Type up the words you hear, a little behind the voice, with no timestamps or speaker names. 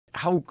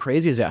how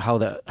crazy is it how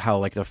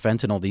like the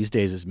fentanyl these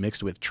days is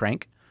mixed with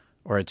trank,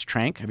 or it's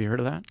trank? Have you heard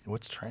of that?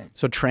 What's trank?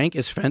 So trank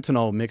is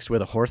fentanyl mixed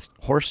with a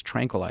horse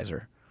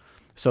tranquilizer.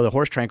 So the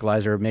horse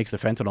tranquilizer makes the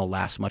fentanyl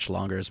last much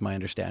longer, is my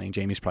understanding.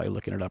 Jamie's probably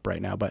looking it up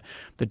right now. But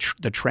the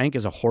trank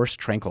is a horse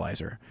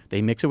tranquilizer.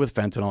 They mix it with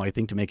fentanyl, I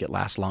think, to make it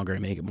last longer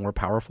and make it more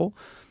powerful.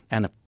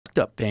 And the fucked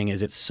up thing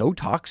is it's so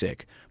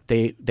toxic,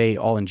 they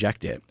all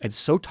inject it. It's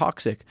so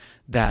toxic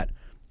that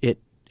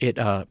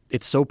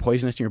it's so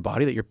poisonous in your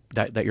body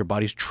that your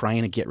body's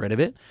trying to get rid of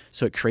it.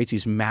 So it creates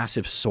these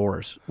massive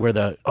sores where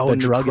the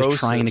drug is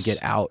trying to get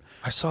out.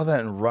 I saw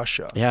that in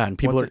Russia. Yeah, and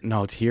people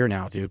no, it's here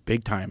now, dude,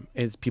 big time.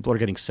 People are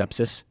getting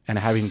sepsis and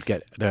having to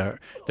get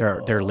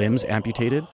their limbs amputated